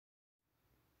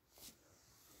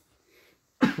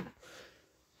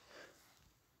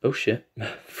Oh shit,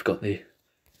 forgot the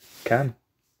cam.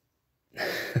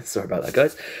 Sorry about that,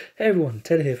 guys. Hey everyone,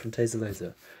 Taylor here from Taser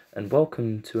Laser, and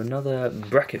welcome to another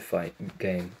bracket fight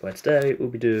game, where today we'll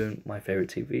be doing my favourite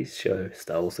TV show,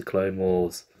 Star Wars The Clone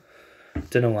Wars.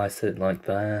 Don't know why I said it like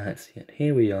that, yet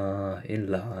here we are,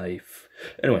 in life.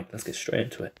 Anyway, let's get straight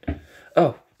into it.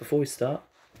 Oh, before we start,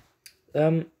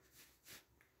 if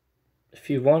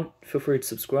you want, feel free to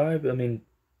subscribe, and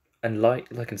like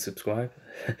and subscribe.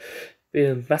 Be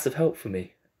a massive help for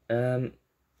me.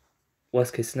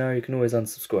 Worst case scenario, you can always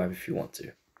unsubscribe if you want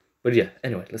to. But yeah,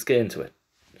 anyway, let's get into it.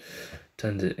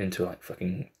 Turned it into like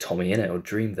fucking Tommy in it, or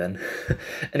Dream then.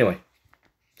 Anyway,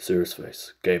 serious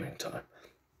face, gaming time.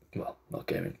 Well, not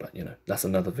gaming, but you know, that's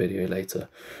another video later.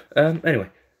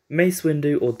 Anyway, Mace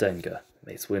Windu or Dengar?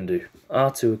 Mace Windu.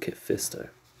 R2 or Kit Fisto?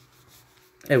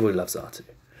 Everybody loves R2.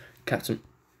 Captain,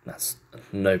 that's a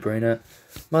no-brainer.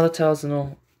 Mother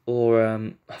Talzin or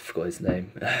I forgot his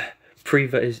name.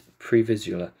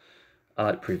 Pre-Visualer. I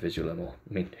like Pre-Visualer more.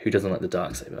 I mean, who doesn't like the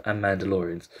Darksaber? And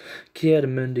Mandalorians.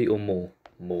 Ki-Adi-Mundi or Maul?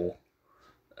 Maul.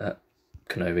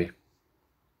 Kenobi.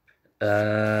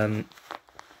 Ayla.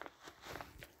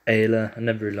 I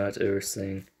never really liked Ura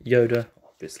Singh. Yoda,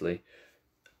 obviously.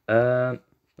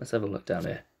 Let's have a look down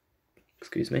here.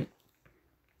 Excuse me.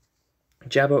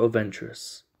 Jabba or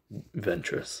Ventress?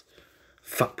 Ventress.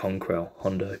 Fuck Ponkrell.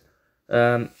 Hondo.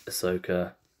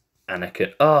 Ahsoka.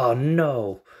 Anakin. Oh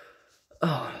no!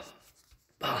 Oh,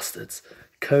 bastards.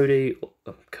 Cody.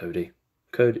 Cody.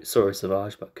 Sorry,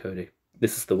 Savage, but Cody.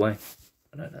 This is the way.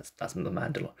 No, that's the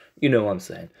Mandalore. You know what I'm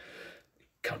saying.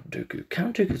 Count Dooku.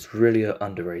 Count Dooku's really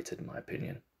underrated in my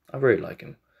opinion. I really like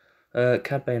him.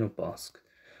 Cad Bane or Bosk?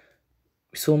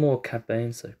 We saw more Cad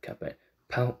Bane, so Cad Bane.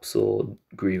 Palps or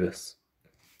Grievous?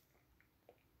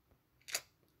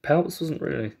 Palps wasn't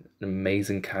really an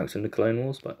amazing character in the Clone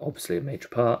Wars, but obviously a major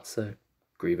part, so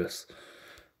Grievous.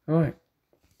 Alright.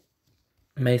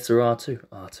 Mace or R2?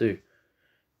 R2.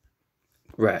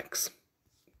 Rex.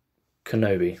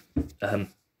 Kenobi.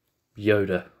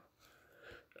 Yoda.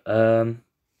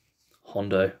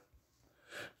 Hondo.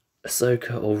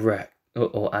 Ahsoka or Rex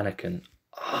or Anakin.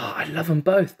 Oh, I love them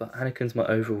both, but Anakin's my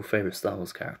overall favourite Star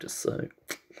Wars character, so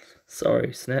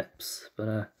sorry, Snips,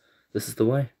 but this is the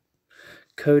way.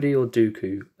 Cody or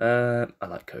Dooku? I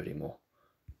like Cody more.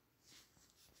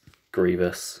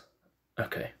 Grievous.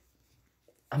 Okay.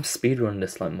 I'm speedrunning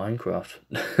this like Minecraft,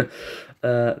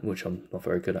 which I'm not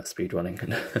very good at speedrunning.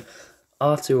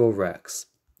 R2 or Rex?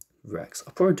 Rex.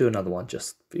 I'll probably do another one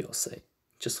just for your sake.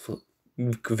 Just for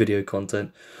video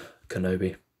content.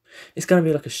 Kenobi. It's going to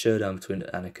be like a showdown between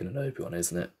Anakin and Obi-Wan,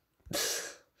 isn't it?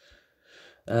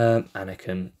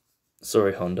 Anakin.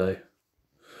 Sorry, Hondo.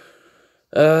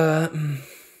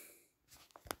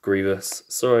 Grievous.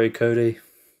 Sorry, Cody.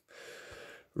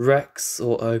 Rex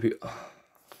or Obi...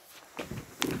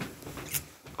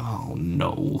 Oh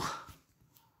no.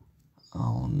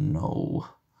 Oh no.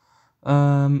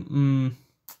 I'm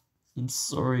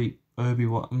sorry,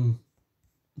 Obi-Wan. I'm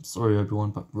sorry,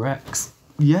 Obi-Wan, but Rex.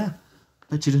 Yeah.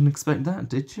 Bet you didn't expect that,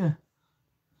 did you?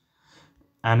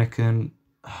 Anakin.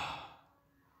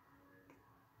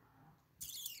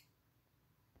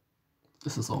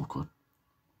 This is awkward.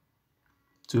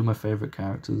 Two of my favourite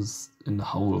characters in the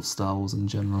whole of Star Wars in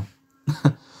general.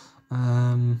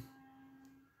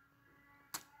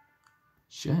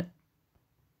 Shit.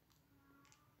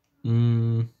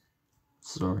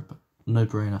 Sorry, but no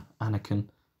brainer. Anakin.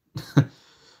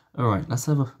 Alright, let's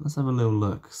have a little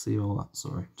look. See what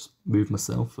sorry, just move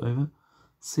myself over.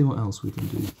 See what else we can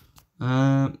do.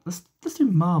 Let's do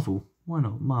Marvel. Why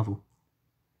not? Marvel.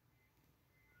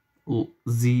 Or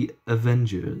The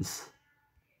Avengers.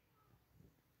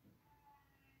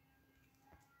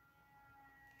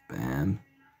 Bam.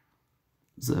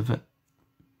 Is that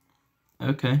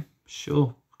okay,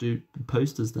 sure. Do the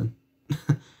posters then.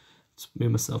 Just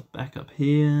move myself back up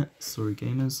here. Sorry,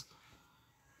 gamers.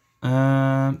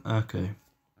 Okay.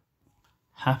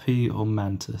 Happy or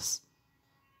Mantis?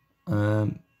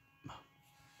 Happy.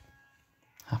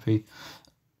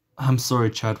 I'm sorry,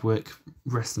 Chadwick.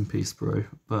 Rest in peace, bro.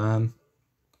 But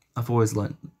I've always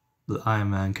liked the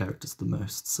Iron Man characters the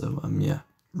most. So yeah.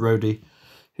 Rhodey.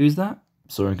 Who's that?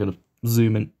 Sorry, I'm gonna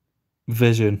zoom in.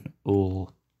 Vision or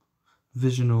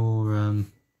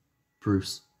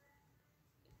Bruce.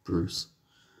 Bruce.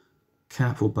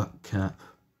 Cap or Buck Cap?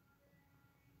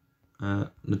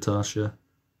 Natasha.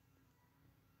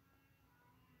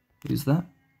 Who's that?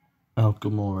 Oh,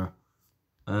 Gamora.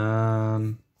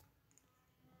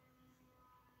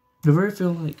 I really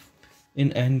feel like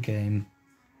in Endgame,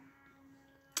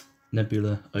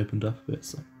 Nebula opened up a bit.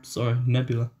 So sorry,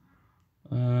 Nebula.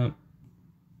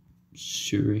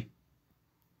 Shuri.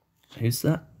 Who's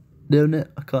that? No,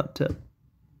 I can't tell.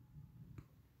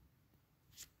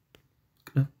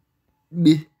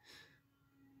 Me.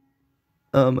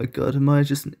 Oh my god, am I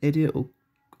just an idiot? Or...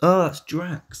 Oh, that's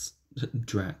Drax.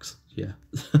 Drax, yeah.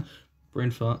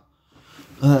 Brain fart.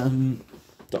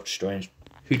 Doctor Strange.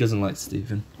 Who doesn't like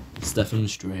Stephen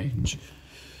Strange?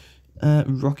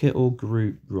 Rocket or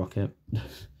Groot? Rocket.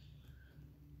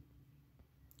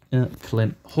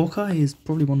 Clint. Hawkeye is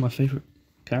probably one of my favourite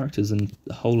characters in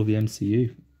the whole of the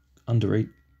MCU.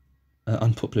 Underrated.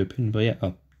 Unpopular opinion, but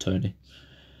yeah, Tony.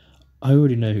 I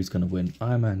already know who's going to win.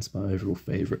 Iron Man's my overall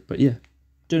favourite, but yeah,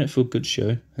 doing it for a good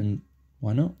show, and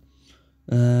why not?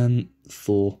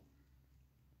 Thor.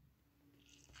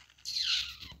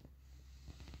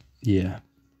 Yeah.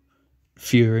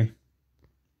 Fury.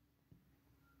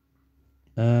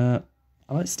 I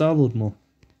like Star-Lord more.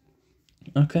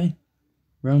 Okay.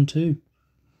 Round 2.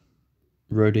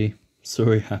 Rhodey.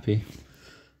 Sorry, Happy.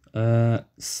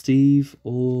 Steve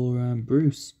or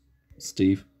Bruce?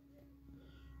 Steve.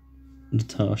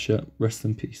 Natasha. Rest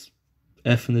in peace.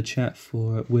 F in the chat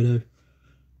for Widow.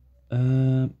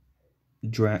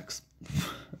 Drax.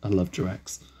 I love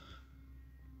Drax.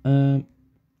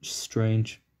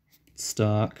 Strange.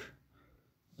 Stark.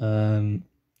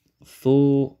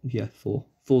 Thor. Yeah, Thor.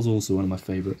 Thor's also one of my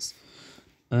favourites.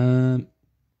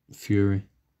 Fury.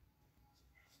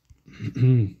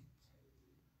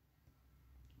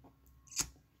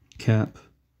 Cap.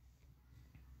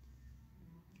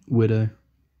 Widow.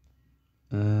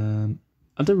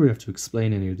 I don't really have to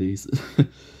explain any of these.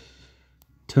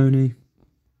 Tony.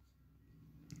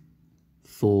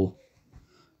 Thor.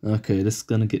 Okay, this is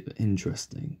gonna get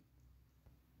interesting.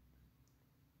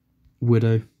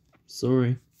 Widow.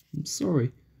 Sorry. I'm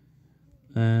sorry.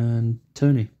 And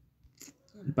Tony.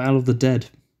 Battle of the Dead.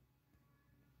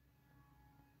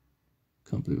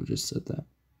 Can't believe I just said that.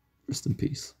 Rest in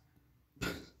peace.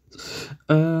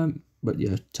 But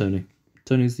yeah, Tony.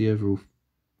 Tony's the overall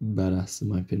badass in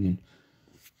my opinion.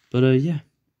 But yeah,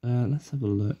 let's have a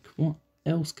look. What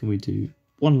else can we do?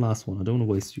 One last one. I don't want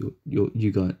to waste you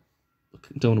guys.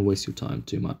 Don't want to waste your time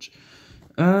too much.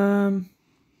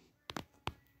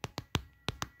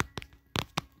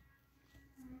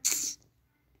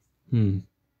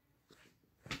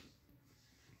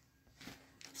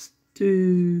 Let's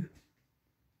do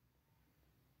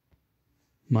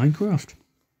Minecraft.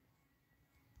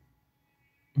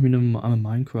 I mean, I'm a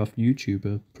Minecraft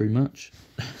YouTuber, pretty much.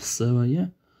 So, yeah.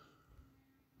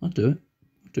 I'll do it.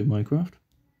 I'll do Minecraft.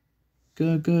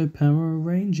 Go, Power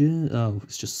Ranger. Oh,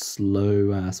 it's just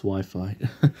slow-ass Wi-Fi.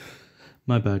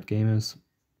 My bad, gamers.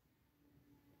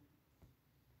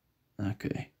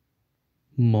 Okay.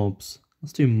 Mobs.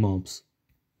 Let's do mobs.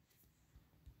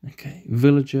 Okay.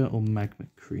 Villager or Magma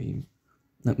Cream?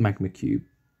 Magma Cube.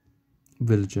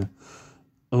 Villager.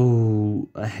 Oh,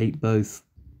 I hate both.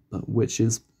 But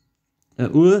witches. I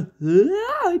know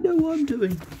what I'm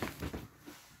doing.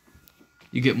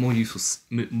 You get more useful.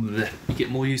 You get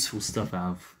more useful stuff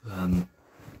out of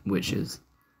witches.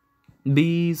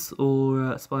 Bees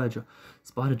or spider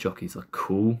jockeys are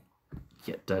cool,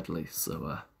 yet deadly.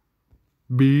 So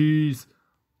bees.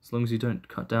 As long as you don't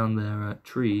cut down their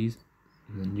trees,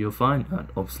 then you're fine. And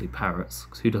obviously parrots,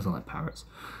 because who doesn't like parrots?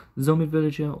 Zombie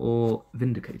villager or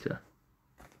vindicator?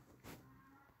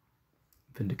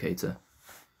 Vindicator.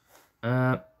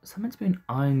 Is that meant to be an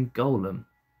iron golem?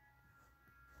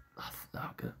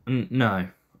 Oh, good. No,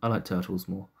 I like turtles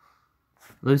more.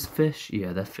 Those fish,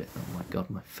 yeah, they're fit. Oh my god,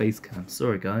 my face cam.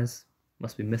 Sorry guys,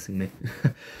 must be missing me.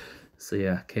 So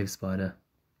yeah, cave spider,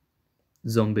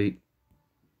 zombie,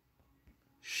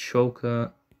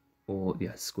 shulker, or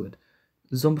yeah, squid.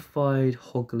 Zombified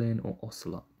hoglin or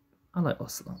ocelot. I like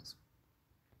ocelots.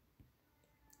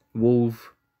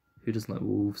 Wolf. Who doesn't like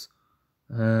wolves?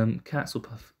 Cats or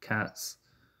puff cats.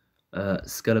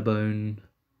 Skellabone.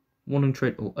 Wandering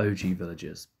trait or OG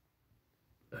villagers.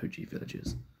 OG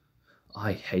villagers.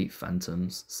 I hate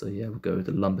phantoms, so yeah, we'll go with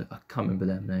the lumber. I can't remember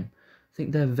their name. I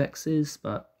think they're vexes,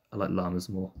 but I like llamas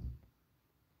more.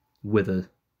 Wither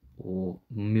or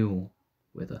mule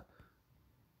wither.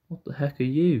 What the heck are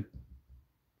you?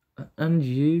 And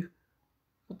you?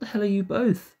 What the hell are you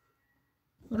both?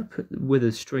 I'm gonna put the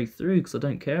wither straight through because I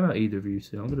don't care about either of you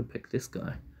two. I'm gonna pick this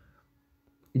guy.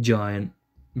 Giant,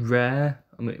 rare.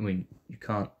 I mean, you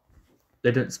can't.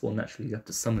 They don't spawn naturally. You have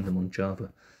to summon them on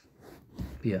Java.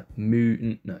 But yeah,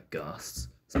 mutant. No, ghasts.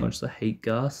 As much as I hate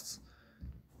ghasts,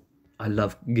 I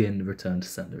love getting the Return to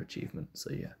Sender achievement.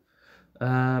 So yeah,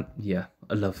 yeah,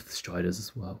 I love the Striders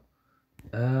as well.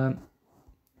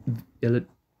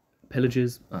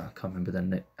 Pillagers. Oh, I can't remember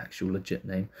their actual legit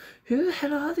name. Who the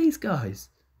hell are these guys?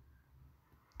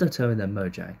 Don't tell me they're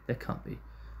Mojang. There can't be.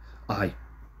 I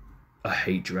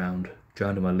hate Drowned.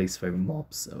 Drowned are my least favourite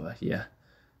mobs, so yeah.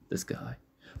 This guy.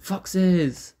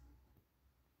 Foxes!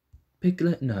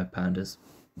 Piglet? No, pandas.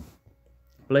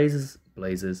 Blazers.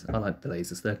 I like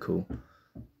blazers, they're cool.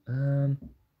 No.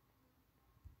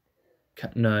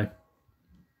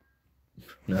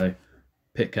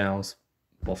 Pit cows.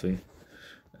 Boffy.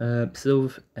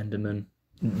 Silver Enderman.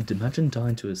 Imagine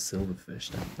dying to a silverfish.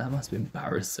 That must be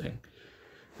embarrassing.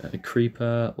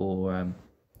 Creeper or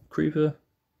Creeper.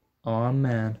 Oh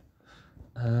man.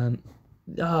 The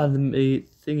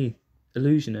thingy.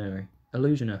 Illusioner.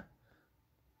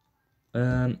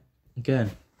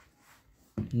 Again,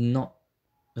 not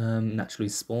naturally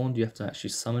spawned. You have to actually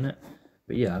summon it.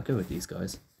 But yeah, I'll go with these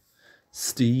guys.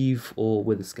 Steve or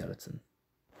Wither Skeleton.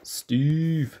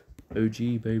 Steve,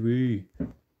 OG baby.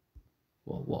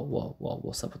 Whoa!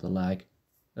 What's up with the lag?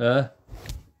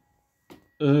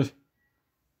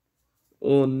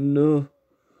 Oh no.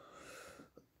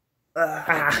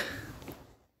 Ah.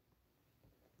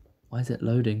 Why is it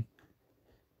loading?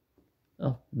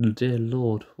 Oh dear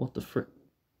lord, what the frick?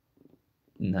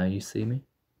 Now you see me?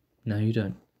 No, you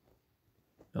don't.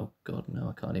 Oh god, no,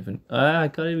 I can't even. I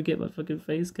can't even get my fucking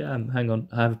face cam. Hang on,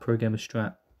 I have a programmer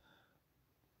strat.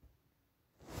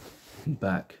 I'm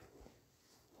back.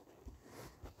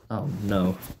 Oh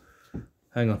no.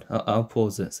 Hang on, I'll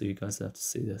pause it so you guys have to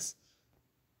see this.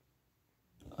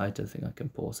 I don't think I can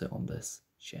pause it on this.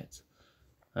 Shit.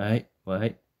 Alright,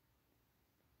 wait.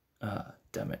 Ah,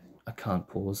 damn it. I can't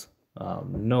pause. Oh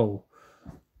no.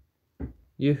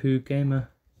 Yoo-hoo, gamer.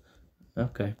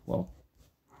 Okay, well.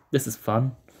 This is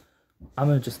fun. I'm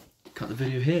gonna just cut the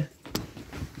video here.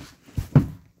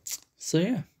 So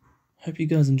yeah. Hope you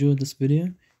guys enjoyed this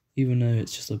video. Even though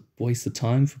it's just a waste of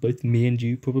time for both me and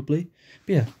you probably.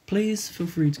 But yeah, please feel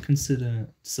free to consider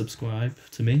subscribe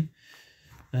to me.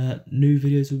 New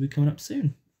videos will be coming up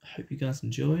soon. I hope you guys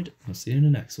enjoyed. I'll see you in the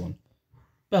next one.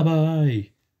 Bye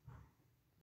bye.